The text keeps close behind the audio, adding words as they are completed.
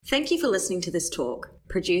Thank you for listening to this talk,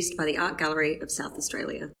 produced by the Art Gallery of South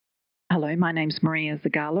Australia. Hello, my name's Maria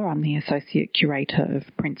Zagala. I'm the Associate Curator of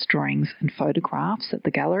Prints, Drawings and Photographs at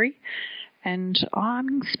the Gallery, and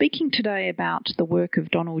I'm speaking today about the work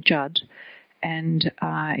of Donald Judd and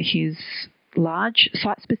his large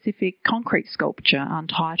site-specific concrete sculpture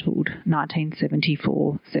entitled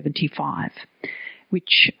 1974-75,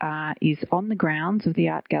 which is on the grounds of the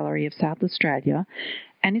Art Gallery of South Australia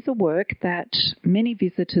and is a work that many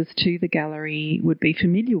visitors to the gallery would be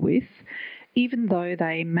familiar with, even though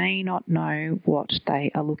they may not know what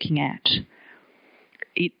they are looking at.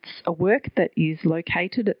 It's a work that is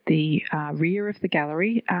located at the rear of the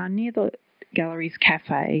gallery, near the gallery's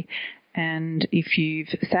cafe, and if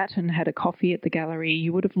you've sat and had a coffee at the gallery,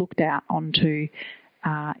 you would have looked out onto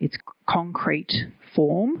its concrete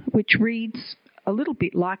form, which reads a little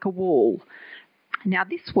bit like a wall. Now,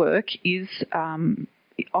 this work is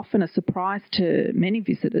often a surprise to many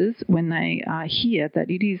visitors when they hear that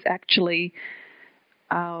it is actually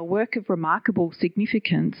a work of remarkable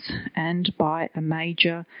significance and by a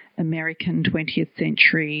major American 20th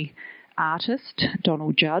century artist,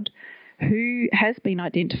 Donald Judd, who has been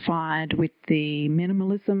identified with the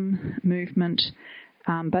minimalism movement,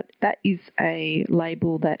 but that is a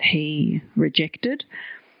label that he rejected.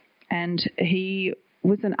 And he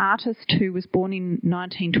was an artist who was born in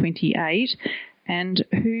 1928 and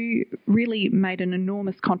who really made an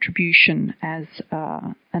enormous contribution as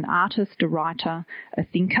an artist, a writer, a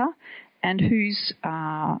thinker, and whose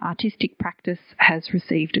artistic practice has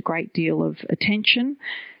received a great deal of attention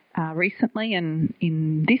recently and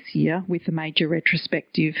in this year with a major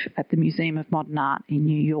retrospective at the Museum of Modern Art in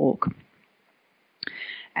New York.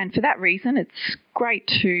 And for that reason, it's great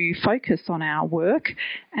to focus on our work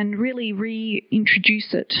and really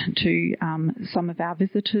reintroduce it to some of our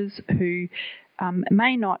visitors who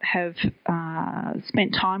may not have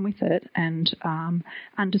spent time with it and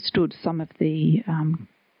understood some of the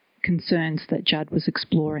concerns that Judd was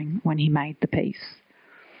exploring when he made the piece.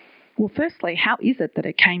 Well, firstly, how is it that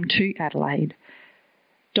it came to Adelaide?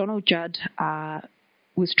 Donald Judd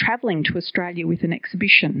was travelling to Australia with an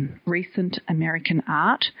exhibition, Recent American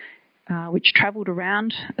Art, which travelled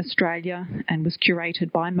around Australia and was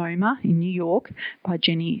curated by MoMA in New York by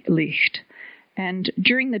Jenny Licht. And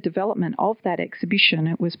during the development of that exhibition,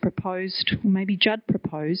 it was proposed, or maybe Judd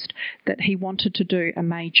proposed, that he wanted to do a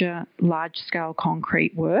major large-scale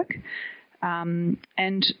concrete work. And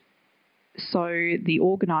so the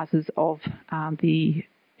organisers of the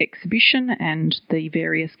exhibition and the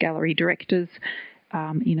various gallery directors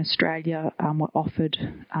in Australia were offered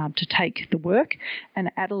to take the work, and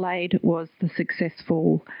Adelaide was the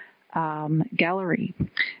successful gallery,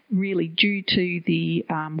 really due to the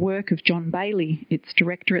work of John Bailey, its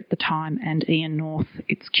director at the time, and Ian North,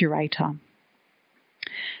 its curator.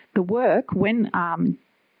 The work, when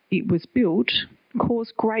it was built,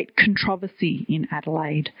 caused great controversy in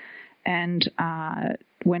Adelaide, and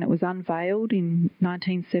when it was unveiled in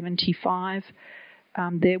 1975,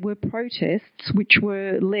 there were protests which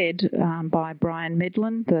were led by Brian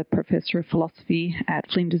Medlin, the Professor of Philosophy at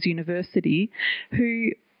Flinders University,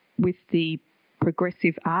 who, with the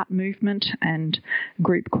Progressive Art Movement and a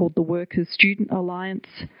group called the Workers' Student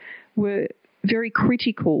Alliance, were very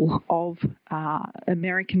critical of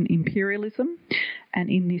American imperialism, and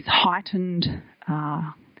in this heightened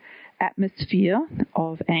atmosphere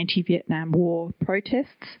of anti-Vietnam War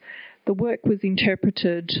protests, the work was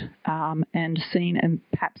interpreted and seen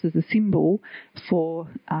perhaps as a symbol for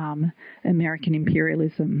American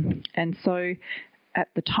imperialism. And so at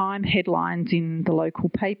the time, headlines in the local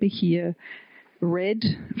paper here read,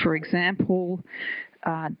 for example,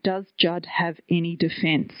 "Does Judd have any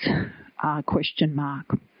defence?" ?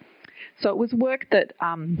 So it was work that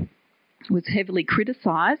was heavily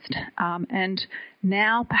criticised and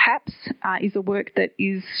now perhaps is a work that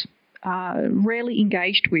is rarely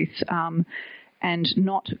engaged with and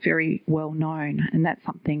not very well known, and that's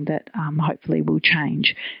something that hopefully will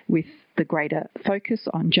change with the greater focus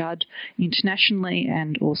on Judd internationally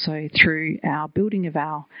and also through our building of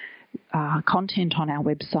our content on our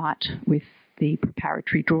website with the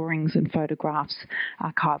preparatory drawings and photographs,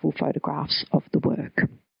 archival photographs of the work.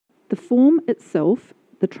 The form itself,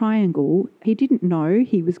 the triangle, he didn't know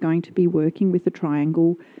he was going to be working with a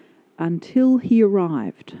triangle until he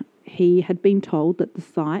arrived. He had been told that the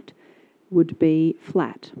site would be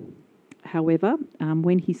flat. However,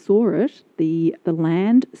 when he saw it, the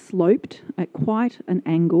land sloped at quite an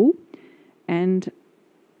angle, and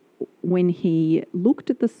when he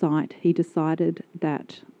looked at the site, he decided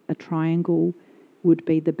that a triangle would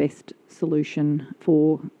be the best solution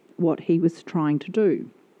for what he was trying to do.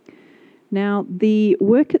 Now, the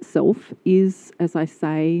work itself is, as I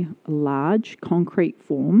say, a large concrete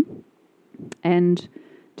form, and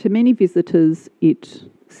to many visitors it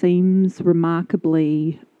seems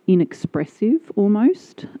remarkably inexpressive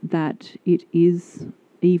almost, that it is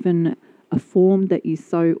even a form that is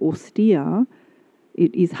so austere,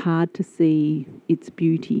 it is hard to see its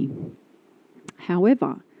beauty.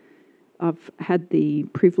 However, I've had the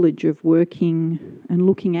privilege of working and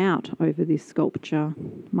looking out over this sculpture.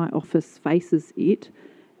 My office faces it,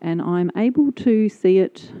 and I'm able to see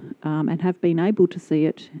it and have been able to see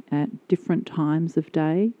it at different times of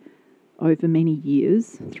day over many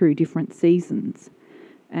years through different seasons.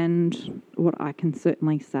 And what I can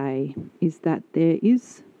certainly say is that there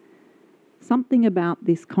is something about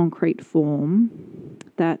this concrete form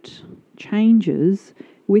that changes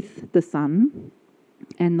with the sun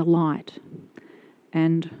and the light.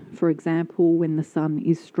 And for example, when the sun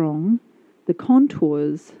is strong, the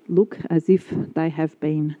contours look as if they have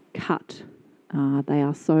been cut. They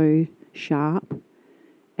are so sharp.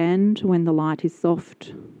 And when the light is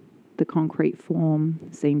soft, the concrete form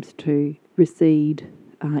seems to recede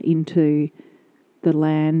into the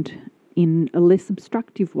land in a less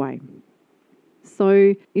obstructive way.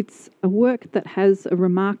 So it's a work that has a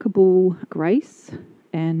remarkable grace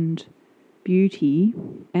and beauty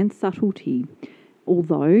and subtlety,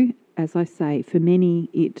 although, as I say, for many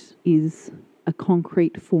it is a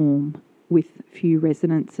concrete form with few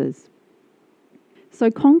resonances. So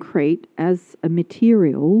concrete as a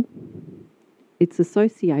material, its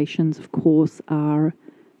associations, of course, are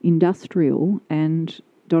industrial, and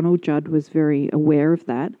Donald Judd was very aware of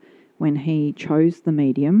that when he chose the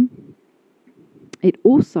medium. It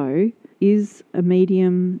also is a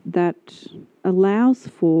medium that allows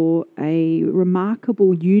for a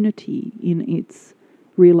remarkable unity in its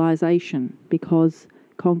realisation, because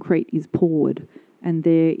concrete is poured and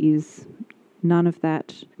there is none of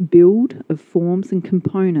that build of forms and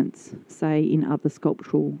components, say, in other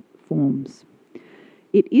sculptural forms.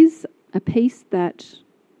 It is a piece that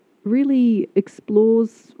really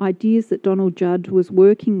explores ideas that Donald Judd was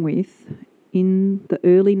working with in the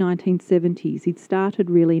early 1970s. He'd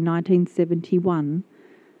started really in 1971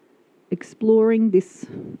 exploring this,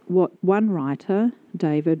 what one writer,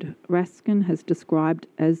 David Raskin, has described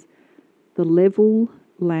as the level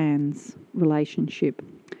lands relationship,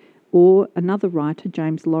 or another writer,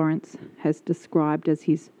 James Lawrence, has described as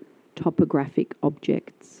his topographic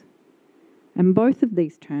objects. And both of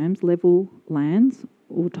these terms, level lands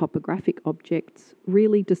or topographic objects,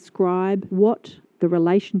 really describe what the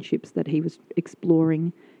relationships that he was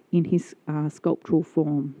exploring in his sculptural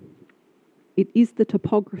form. It is the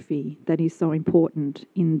topography that is so important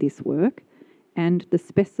in this work, and the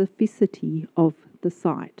specificity of the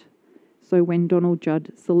site. So when Donald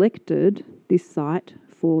Judd selected this site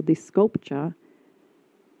for this sculpture,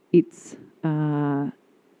 he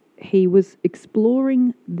was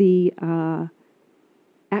exploring the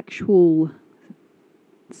actual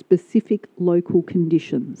specific local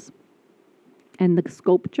conditions. And the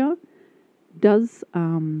sculpture does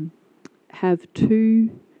have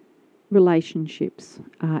two relationships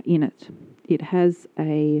in it. It has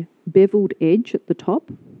a beveled edge at the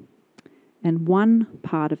top, and one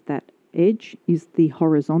part of that edge is the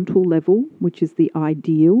horizontal level, which is the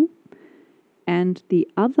ideal, and the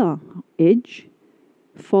other edge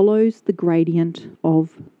follows the gradient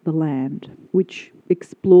of the land, which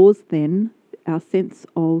explores then our sense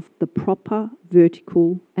of the proper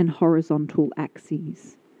vertical and horizontal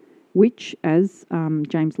axes, which, as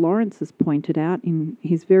James Lawrence has pointed out in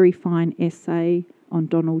his very fine essay on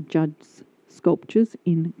Donald Judd's sculptures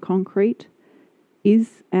in concrete,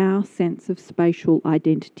 is our sense of spatial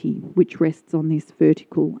identity, which rests on this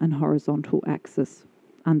vertical and horizontal axis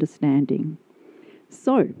understanding.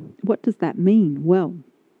 So, what does that mean? Well,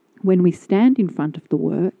 when we stand in front of the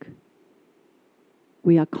work,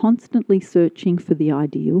 we are constantly searching for the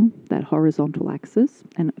ideal, that horizontal axis.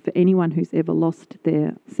 And for anyone who's ever lost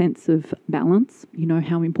their sense of balance, you know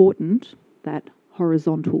how important that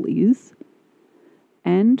horizontal is.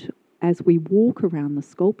 And as we walk around the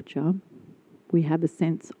sculpture, we have a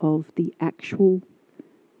sense of the actual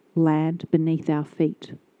land beneath our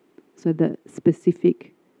feet. So the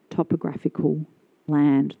specific topographical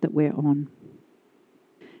land that we're on.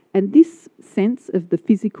 And this sense of the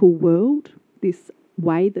physical world, this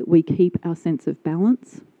way that we keep our sense of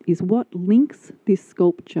balance, is what links this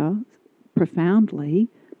sculpture profoundly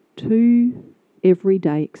to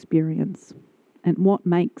everyday experience, and what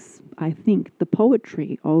makes, I think, the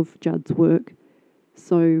poetry of Judd's work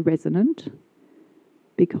so resonant,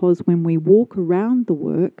 because when we walk around the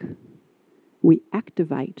work, we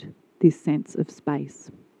activate this sense of space.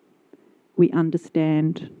 we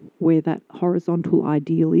understand where that horizontal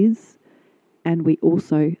ideal is, and we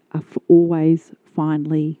also are always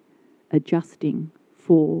finally adjusting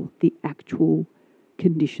for the actual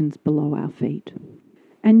conditions below our feet.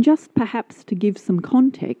 And just perhaps to give some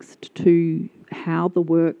context to how the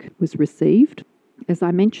work was received, as I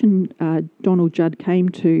mentioned, Donald Judd came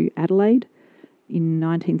to Adelaide in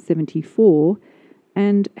 1974,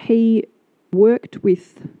 and he worked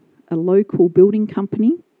with a local building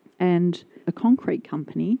company and a concrete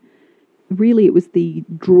company. Really, it was the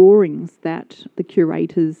drawings that the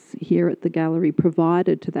curators here at the gallery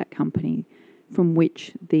provided to that company from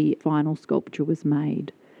which the final sculpture was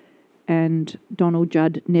made. And Donald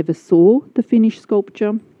Judd never saw the finished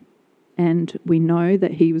sculpture, and we know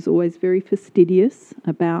that he was always very fastidious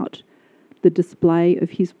about the display of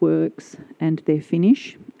his works and their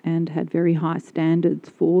finish, and had very high standards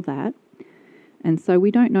for that. And so we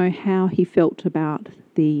don't know how he felt about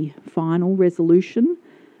the final resolution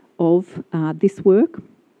of this work.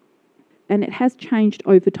 And it has changed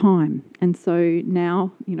over time. And so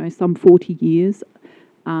now, some 40 years,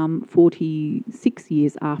 46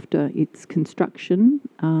 years after its construction,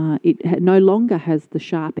 it no longer has the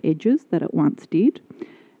sharp edges that it once did.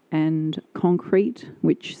 And concrete,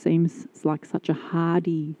 which seems like such a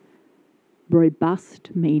hardy, robust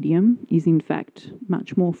medium, is in fact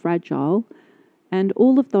much more fragile. And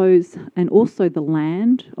all of those, and also the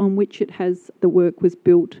land on which the work was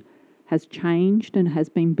built, has changed and has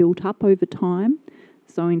been built up over time.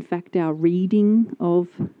 So in fact, our reading of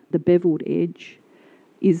the beveled edge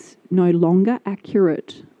is no longer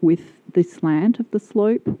accurate with the slant of the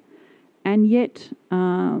slope. And yet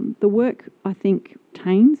the work, I think,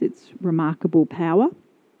 retains its remarkable power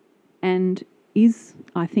and is,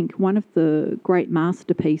 I think, one of the great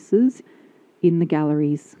masterpieces in the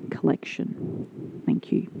gallery's collection.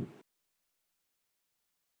 Thank you.